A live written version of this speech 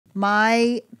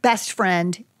my best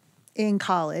friend in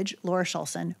college, Laura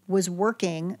Schulson, was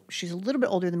working. She's a little bit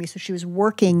older than me, so she was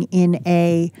working in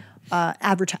at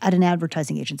an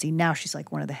advertising agency. Now she's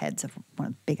like one of the heads of one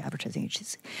of the big advertising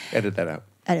agencies. Edit that out.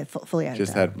 Fully edit.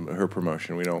 Just had her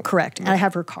promotion. We don't. Correct. And I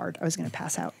have her card. I was going to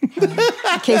pass out in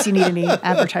case you need any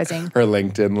advertising. Her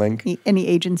LinkedIn link. Any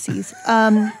agencies.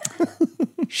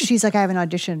 She's like, I have an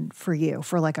audition for you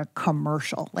for like a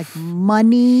commercial, like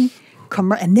money.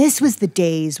 And this was the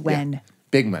days when. Yeah.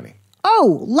 Big money.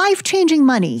 Oh, life-changing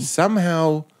money.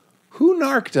 Somehow, who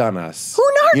narked on us? Who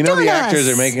narked on us? You know the actors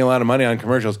are making a lot of money on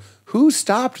commercials. Who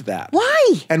stopped that?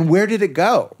 Why? And where did it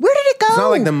go? Where did it go? It's not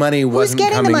like the money wasn't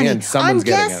coming in. Someone's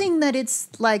getting it. I'm guessing that it's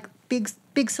like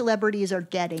big celebrities are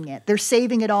getting it. They're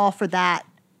saving it all for that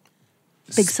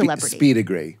big celebrity. Speed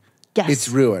agree. Yes. It's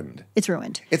ruined. It's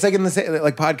ruined. It's like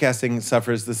like podcasting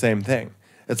suffers the same thing.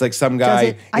 It's like some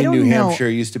guy in New Hampshire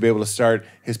used to be able to start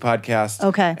his podcast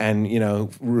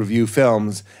and, review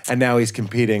films. And now he's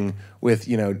competing with,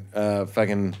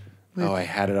 fucking, I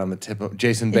had it on the tip of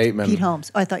Jason Bateman. Pete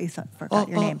Holmes. Oh, I thought you forgot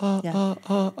your name.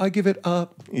 I give it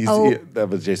up. That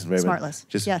was Jason Bateman.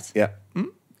 Smartless. Yes. Yeah.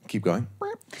 Keep going.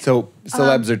 So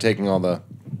celebs are taking all the...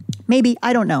 Maybe.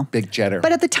 I don't know. Big cheddar.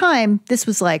 But at the time, this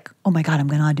was like, oh my God, I'm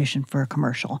going to audition for a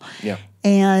commercial. Yeah.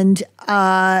 And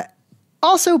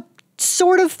also...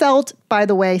 sort of felt, by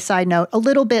the way, side note, a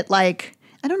little bit like,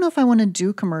 I don't know if I want to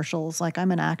do commercials. Like,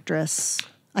 I'm an actress.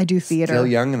 I do theater. Still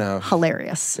young enough.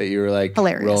 Hilarious. That you were like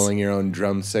rolling your own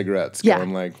drum cigarettes. Yeah.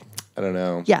 Going like, I don't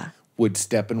know. Yeah. Would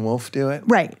Steppenwolf do it?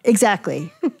 Right.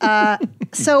 Exactly.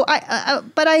 So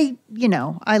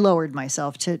I lowered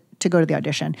myself to go to the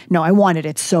audition. No, I wanted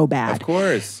it so bad. Of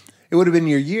course. It would have been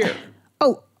your year.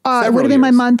 It would have been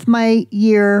my month, my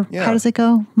year. Yeah. How does it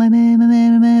go?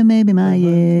 Maybe my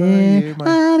year.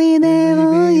 I'll be there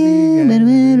for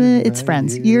you. It's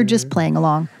Friends. You're just playing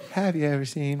along. Have you ever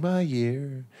seen my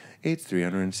year? It's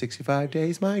 365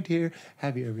 days, my dear.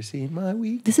 Have you ever seen my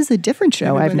week? This is a different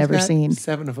show I've never seen.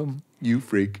 7 of them. You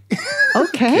freak.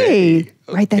 Okay.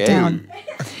 Write that down.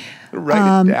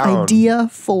 Write it down. Idea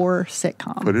for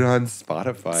sitcom. Put it on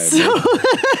Spotify.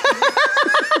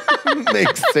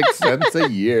 Makes 6 cents a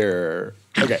year.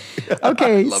 Okay.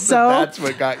 Okay, that's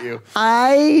what got you.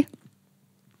 I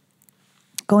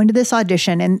go into this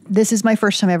audition, and this is my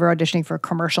first time ever auditioning for a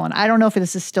commercial. And I don't know if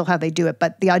this is still how they do it,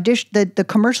 but the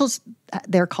commercials,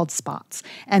 they're called spots,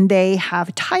 and they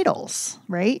have titles,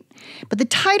 right? But the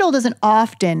title doesn't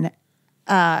often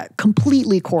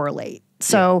completely correlate.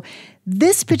 So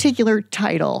this particular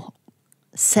title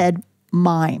said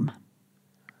mime.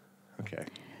 Okay.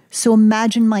 So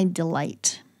imagine my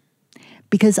delight,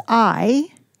 because I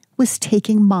was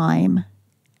taking mime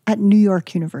at New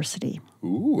York University.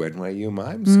 Ooh, NYU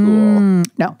Mime School.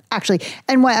 No, actually,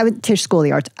 I went to School of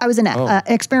the Arts. I was an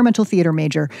experimental theater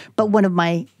major, but one of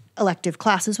my elective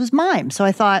classes was mime. So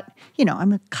I thought,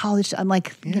 I'm a college, I'm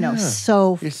like,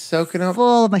 so you're soaking up.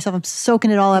 Full of myself. I'm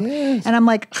soaking it all up. Yes. And I'm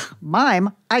like, mime,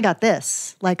 I got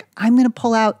this. Like, I'm going to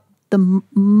pull out the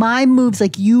mime moves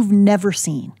like you've never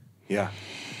seen. Yeah.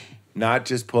 Not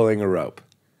just pulling a rope.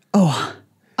 Oh,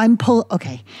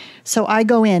 okay. So I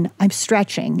go in, I'm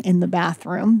stretching in the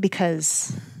bathroom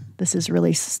because this is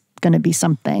really going to be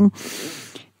something.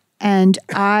 And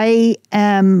I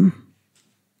am,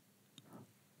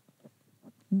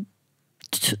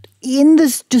 in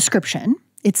this description,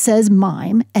 it says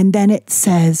mime, and then it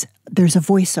says there's a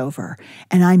voiceover,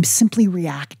 and I'm simply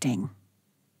reacting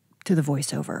to the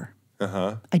voiceover.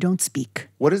 Uh-huh. I don't speak.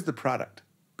 What is the product?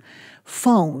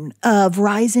 Phone,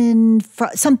 Verizon,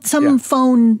 some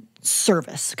phone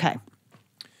service. Okay.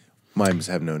 Mimes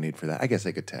have no need for that. I guess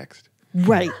they could text.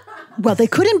 Right. Well, they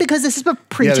couldn't because this is a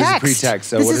pre-text. Yeah, this is pre-text.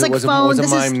 So this is like phone. What's a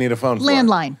mime need a phone for?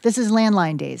 Landline. This is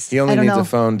landline days. He only needs a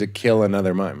phone to kill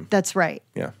another mime. That's right.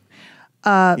 Yeah.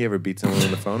 You ever beat someone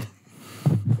with a phone?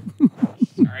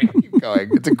 Sorry, keep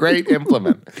going. It's a great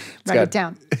implement. Write it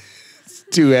down. It's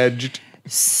two-edged.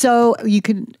 So you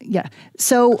can, yeah.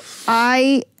 So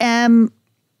I am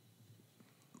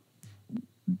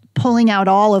pulling out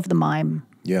all of the mime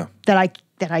that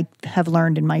I have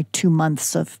learned in my 2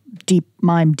 months of deep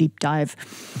dive.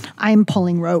 I am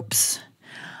pulling ropes.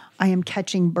 I am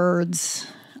catching birds.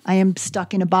 I am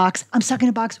stuck in a box. I'm stuck in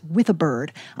a box with a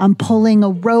bird. I'm pulling a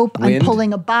rope. Wind? I'm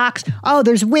pulling a box. Oh,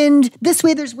 there's wind. This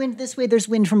way there's wind. This way there's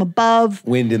wind from above.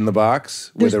 Wind in the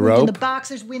box with a rope? There's wind in the box.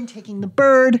 There's wind taking the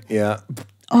bird. Yeah.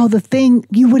 Oh, the thing,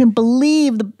 you wouldn't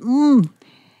believe. And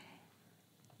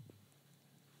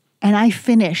I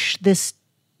finish this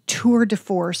tour de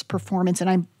force performance, and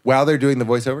I'm... While they're doing the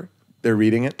voiceover? They're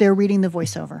reading it? They're reading the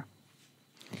voiceover.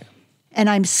 Okay.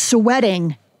 And I'm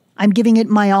sweating. I'm giving it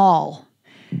my all.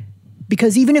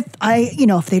 Because even if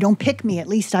if they don't pick me, at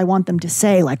least I want them to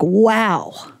say like,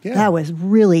 wow, that was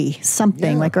really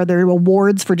something. Like, are there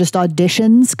awards for just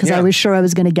auditions? Because I was sure I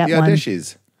was going to get one.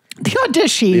 Auditions. The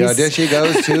auditions. The audition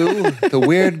goes to the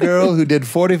weird girl who did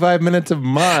 45 minutes of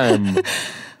mime.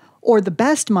 Or the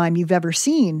best mime you've ever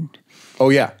seen. Oh,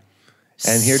 yeah.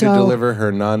 And here to deliver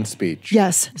her non-speech.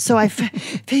 Yes. So I...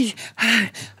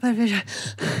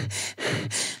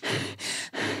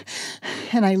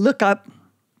 and I look up,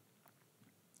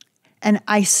 and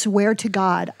I swear to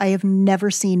God, I have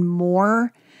never seen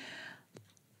more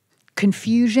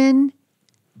confusion,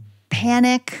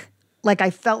 panic. Like,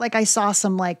 I felt like I saw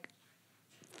some, like,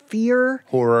 fear.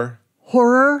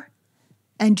 Horror,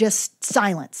 and just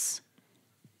silence.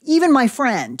 Even my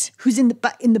friend, who's in the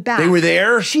back. They were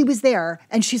there? She was there,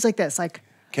 and she's like this, like...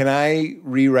 Can I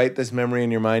rewrite this memory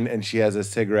in your mind? And she has a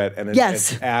cigarette, and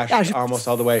it's ash almost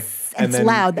all the way. And then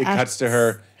loud. It cuts to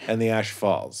her, and the ash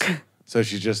falls. So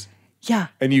she's just... Yeah.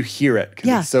 And you hear it,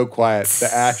 because it's so quiet.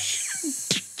 The ash...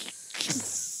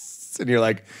 and you're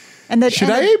like...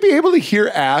 Should I be able to hear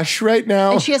ash right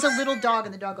now? And she has a little dog,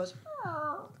 and the dog goes...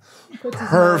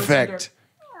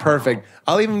 Perfect.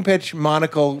 I'll even pitch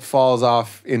Monocle falls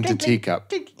off into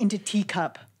teacup. Into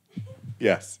teacup.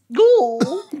 Yes.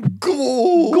 Ghoul.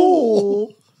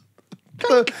 Ghoul.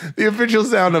 The official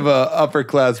sound of a upper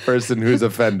class person who's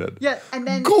offended. Yeah, and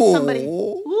then Ghoul. Somebody...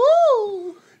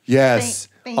 Woo. Yes.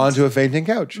 Faint. Onto a fainting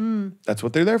couch. That's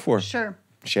what they're there for. Sure.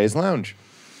 Shay's Lounge.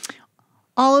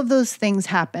 All of those things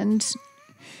happened.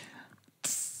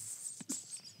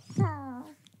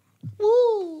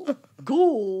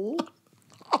 Ghoul.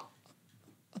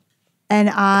 And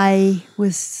I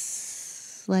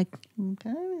was like,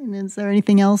 okay, is there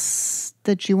anything else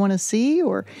that you want to see?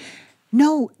 Or,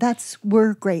 no,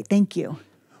 we're great. Thank you.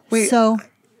 Wait.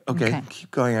 Okay,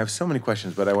 keep going. I have so many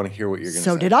questions, but I want to hear what you're going to say.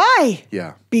 So did I.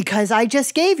 Yeah. Because I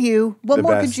just gave you, what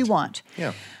more could you want?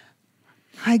 Yeah.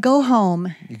 I go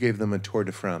home. You gave them a tour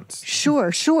de France.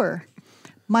 Sure.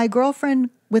 My girlfriend,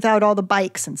 without all the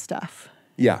bikes and stuff.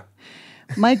 Yeah.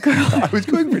 My girl. I was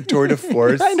going for Tour de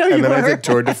Force. I know and then I said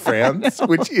Tour de France,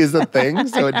 which is a thing,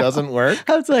 so it doesn't work.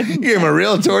 I was like, you gave him a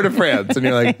real Tour de France. And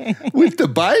you're like, with the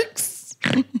bikes?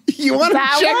 You want to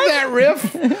check that riff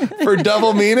for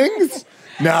double meanings?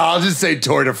 No, I'll just say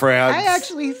Tour de France. I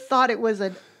actually thought it was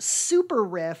a super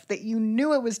riff that you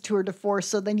knew it was Tour de Force,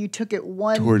 so then you took it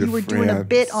doing a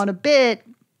bit on a bit.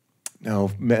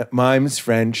 No, mime's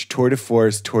French, Tour de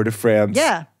Force, Tour de France.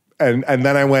 Yeah. And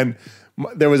then I went...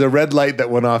 There was a red light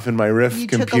that went off in my riff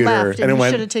computer, took a left, and it you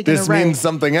went, this means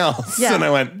something else. Yeah. And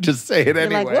I went, just say it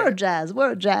anyway. Like, we're jazz.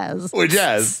 Well,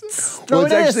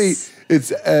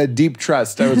 it's deep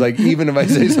trust. I was like, even if I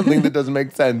say something that doesn't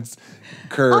make sense,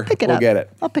 Kerr will get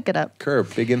it. I'll pick it up. Kerr,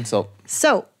 big insult.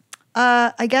 So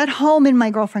I got home, and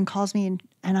my girlfriend calls me,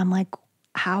 and I'm like,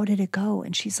 how did it go?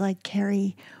 And she's like,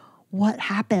 Kerri, what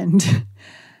happened?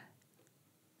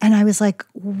 And I was like,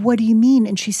 what do you mean?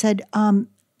 And she said,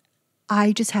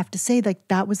 I just have to say, like,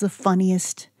 that was the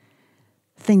funniest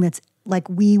thing that's, like,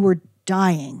 we were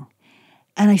dying.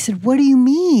 And I said, what do you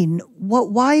mean?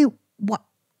 Why?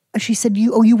 She said,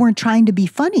 you weren't trying to be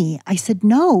funny. I said,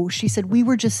 no. She said, we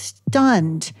were just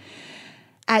stunned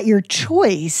at your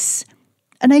choice.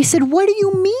 And I said, what do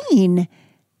you mean?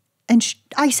 And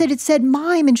I said, it said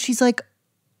mime. And she's like,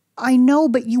 I know,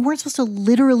 but you weren't supposed to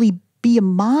literally be a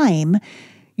mime.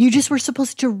 You just were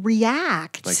supposed to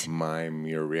react. Like mime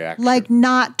your reaction. Like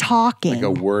not talking. Like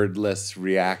a wordless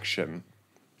reaction.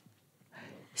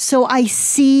 So I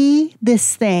see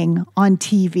this thing on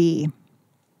TV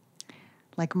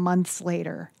like months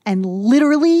later. And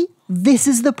literally, this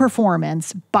is the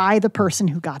performance by the person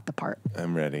who got the part.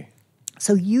 I'm ready.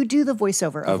 So you do the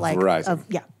voiceover of like...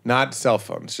 Verizon. Not cell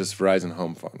phones, just Verizon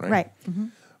home phone, right? Right. Mm-hmm.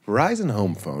 Verizon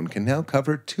home phone can now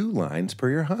cover 2 lines per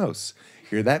your house.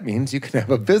 Here, that means you can have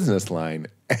a business line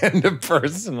and a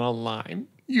personal line.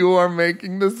 You are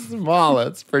making the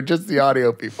smallest, for just the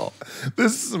audio people, the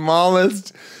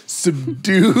smallest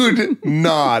subdued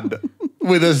nod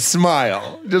with a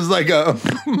smile. Just like a,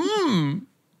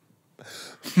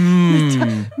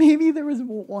 Maybe there was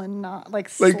one nod, like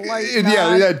slight nod.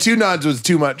 Yeah, 2 nods was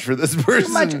too much for this person.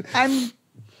 Too much.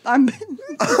 Why did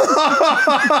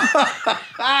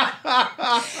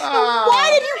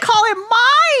you call it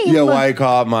mime? Yeah, why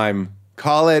call it mime?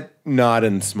 Call it nod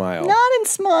and smile. Nod and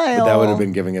smile. But that would have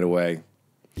been giving it away.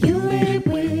 You made it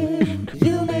weird.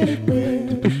 You made it weird.